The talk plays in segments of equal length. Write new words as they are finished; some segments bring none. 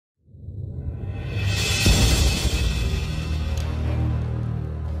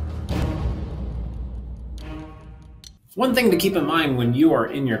One thing to keep in mind when you are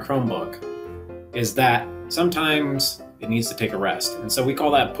in your Chromebook is that sometimes it needs to take a rest. And so we call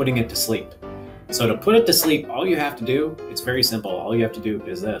that putting it to sleep. So to put it to sleep, all you have to do, it's very simple. All you have to do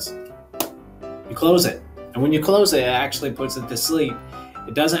is this. You close it. And when you close it, it actually puts it to sleep.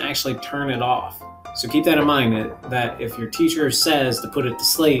 It doesn't actually turn it off. So keep that in mind, that if your teacher says to put it to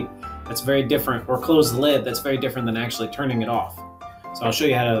sleep, that's very different, or close the lid, that's very different than actually turning it off. So I'll show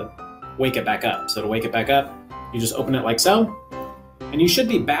you how to wake it back up. So to wake it back up, you just open it like so, and you should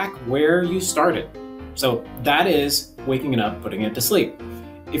be back where you started. So that is waking it up, putting it to sleep.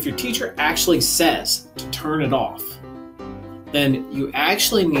 If your teacher actually says to turn it off, then you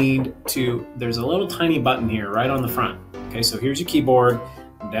actually need to, there's a little tiny button here right on the front. Okay, so here's your keyboard,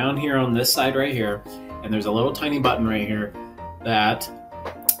 down here on this side right here, and there's a little tiny button right here that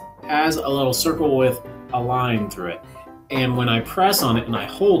has a little circle with a line through it. And when I press on it and I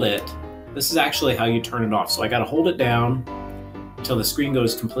hold it, this is actually how you turn it off. So I gotta hold it down until the screen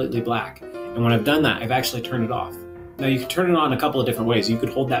goes completely black. And when I've done that, I've actually turned it off. Now you can turn it on a couple of different ways. You could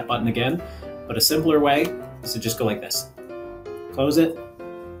hold that button again, but a simpler way is to just go like this. Close it,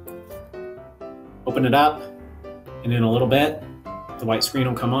 open it up, and in a little bit, the white screen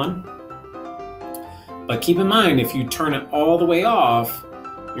will come on. But keep in mind, if you turn it all the way off,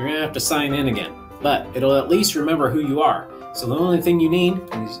 you're gonna have to sign in again. But it'll at least remember who you are. So the only thing you need,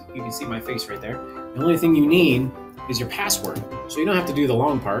 is, you can see my face right there, the only thing you need is your password. So you don't have to do the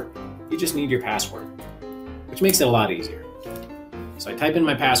long part, you just need your password, which makes it a lot easier. So I type in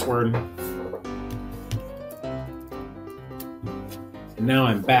my password, and now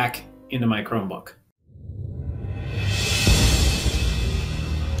I'm back into my Chromebook.